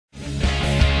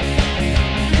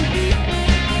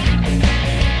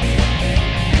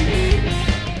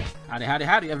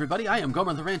Howdy everybody, I am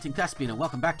Gomer the Ranting Thespian and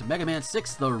welcome back to Mega Man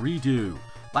 6 The Redo.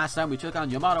 Last time we took on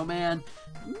Yamato Man,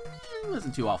 it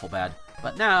wasn't too awful bad,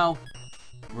 but now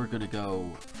we're gonna go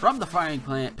from the frying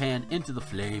pan into the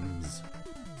flames.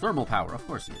 Thermal power, of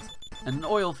course he is. And an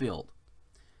oil field.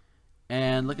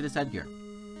 And look at his headgear.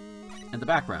 And the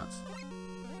backgrounds.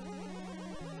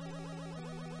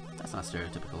 That's not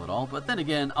stereotypical at all, but then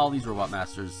again, all these Robot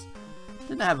Masters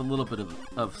tend to have a little bit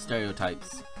of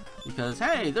stereotypes. Because,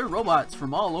 hey, they're robots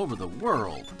from all over the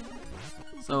world.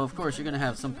 So, of course, you're going to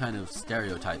have some kind of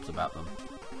stereotypes about them.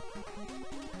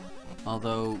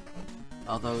 Although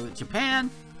Japan...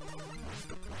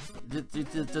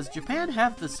 Does Japan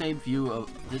have the same view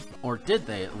of... Or did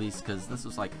they, at least, because this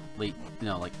was, like, late,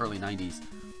 like, early 90s.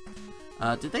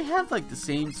 Did they have, like, the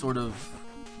same sort of...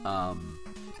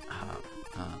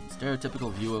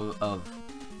 stereotypical view of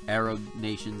Arab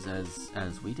nations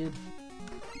as we did?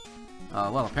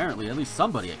 Well, apparently, at least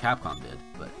somebody at Capcom did,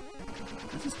 but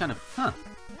this is kind of,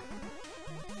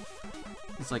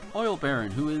 It's like Oil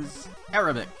Baron, who is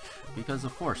Arabic, because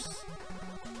of course.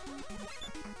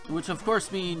 Which of course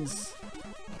means,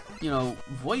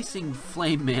 voicing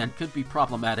Flame Man could be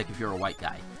problematic if you're a white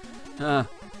guy. Oh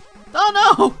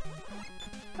no!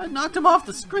 I knocked him off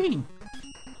the screen!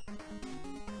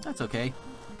 That's okay.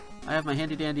 I have my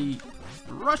handy-dandy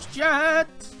Rush Jet!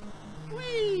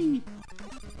 Whee!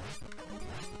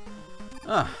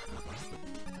 So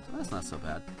that's not so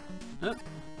bad.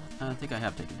 I think I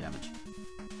have taken damage.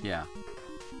 Yeah.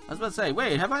 I was about to say,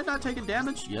 wait, have I not taken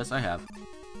damage? Yes, I have.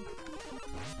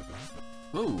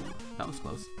 Ooh, that was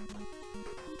close.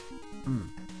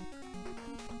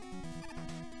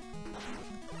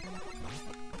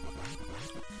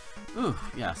 Ooh,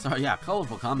 yeah, sorry, yeah,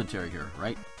 colorful commentary here,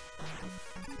 right?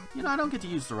 I don't get to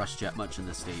use the Rush Jet much in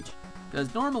this stage.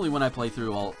 Because normally when I play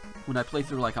through,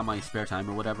 like on my spare time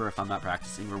or whatever, if I'm not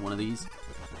practicing or one of these,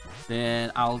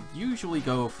 then I'll usually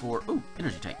go for, ooh,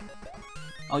 energy tank.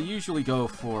 I'll usually go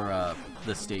for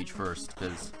this stage first,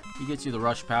 because he gets you the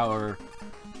rush power,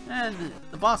 and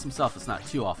the boss himself is not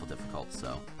too awful difficult,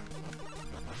 so.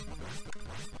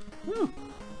 Whew.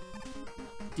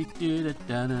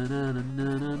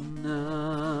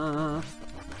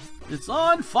 It's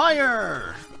on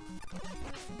fire!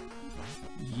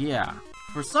 Yeah.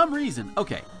 For some reason,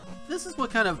 okay, this is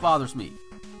what kind of bothers me.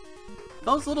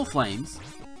 Those little flames,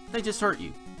 they just hurt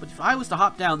you. But if I was to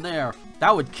hop down there,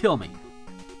 that would kill me.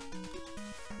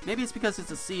 Maybe it's because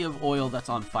it's a sea of oil that's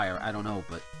on fire, I don't know,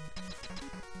 but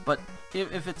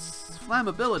if it's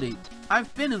flammability,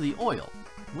 I've been in the oil.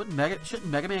 Shouldn't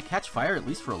Mega Man catch fire at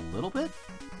least for a little bit?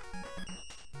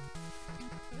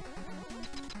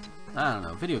 I don't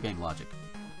know, video game logic.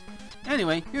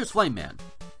 Anyway, here's Flame Man.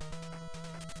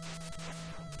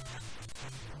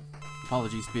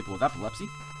 Apologies to people with epilepsy.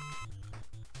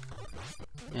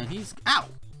 And he's... Ow!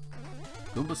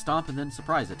 Goomba Stomp and then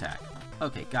Surprise Attack.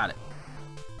 Okay, got it.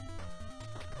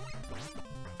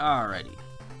 Alrighty.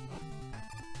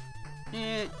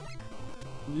 Yeah.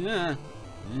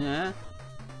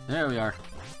 There we are.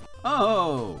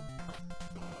 Oh!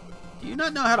 Do you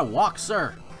not know how to walk,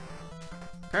 sir?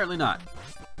 Apparently not.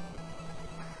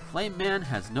 Flame Man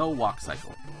has no walk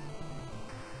cycle.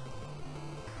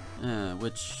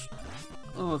 Which...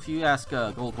 Oh, if you ask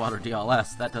Goldwater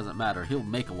DLS, that doesn't matter. He'll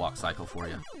make a walk cycle for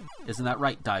you. Isn't that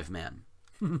right, Dive Man?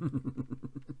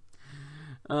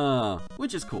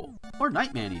 Which is cool. Or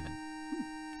Nightman, even.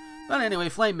 But anyway,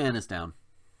 Flame Man is down.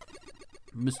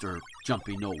 Mr.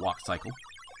 Jumpy No Walk Cycle.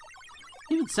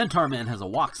 Even Centaur Man has a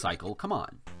walk cycle. Come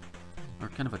on. Or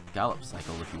kind of a gallop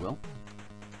cycle, if you will.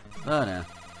 But,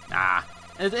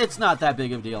 it's not that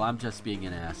big of a deal. I'm just being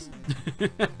an ass.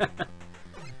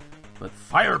 But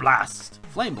Fire Blast!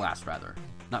 Flame Blast, rather.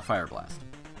 Not Fire Blast.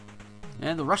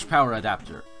 And the Rush Power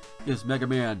Adapter gives Mega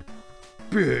Man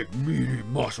big, meaty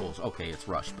muscles. Okay, it's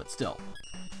Rush, but still.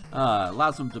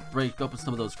 Allows him to break open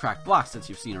some of those cracked blocks that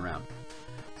you've seen around.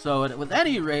 So, with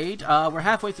any rate, we're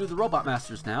halfway through the Robot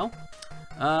Masters now.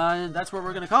 And that's what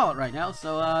we're going to call it right now.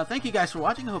 So, thank you guys for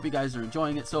watching. I hope you guys are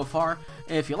enjoying it so far.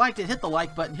 If you liked it, hit the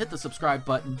like button, hit the subscribe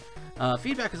button.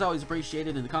 Feedback is always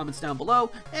appreciated in the comments down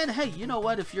below. And hey, you know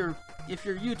what? If your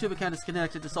YouTube account is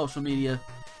connected to social media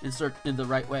in the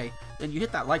right way, then you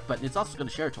hit that like button. It's also going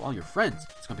to share it to all your friends.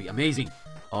 It's going to be amazing.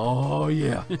 Oh,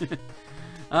 yeah.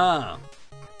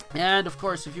 And, of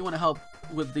course, if you want to help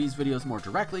with these videos more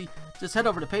directly, just head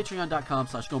over to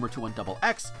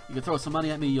patreon.com/Gomer21XX. You can throw some money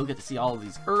at me. You'll get to see all of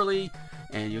these early,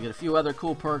 and you'll get a few other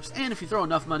cool perks. And if you throw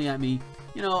enough money at me,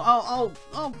 I'll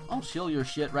shill your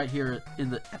shit right here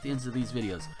at the ends of these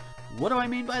videos. What do I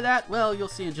mean by that? Well, you'll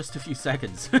see in just a few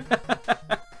seconds.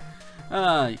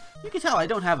 You can tell I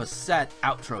don't have a set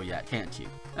outro yet, can't you?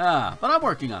 But I'm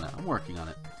working on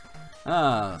it.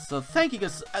 So thank you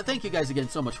guys again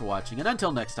so much for watching, and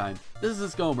until next time, this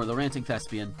is Gomer, the Ranting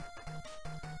Thespian,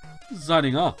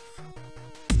 signing off.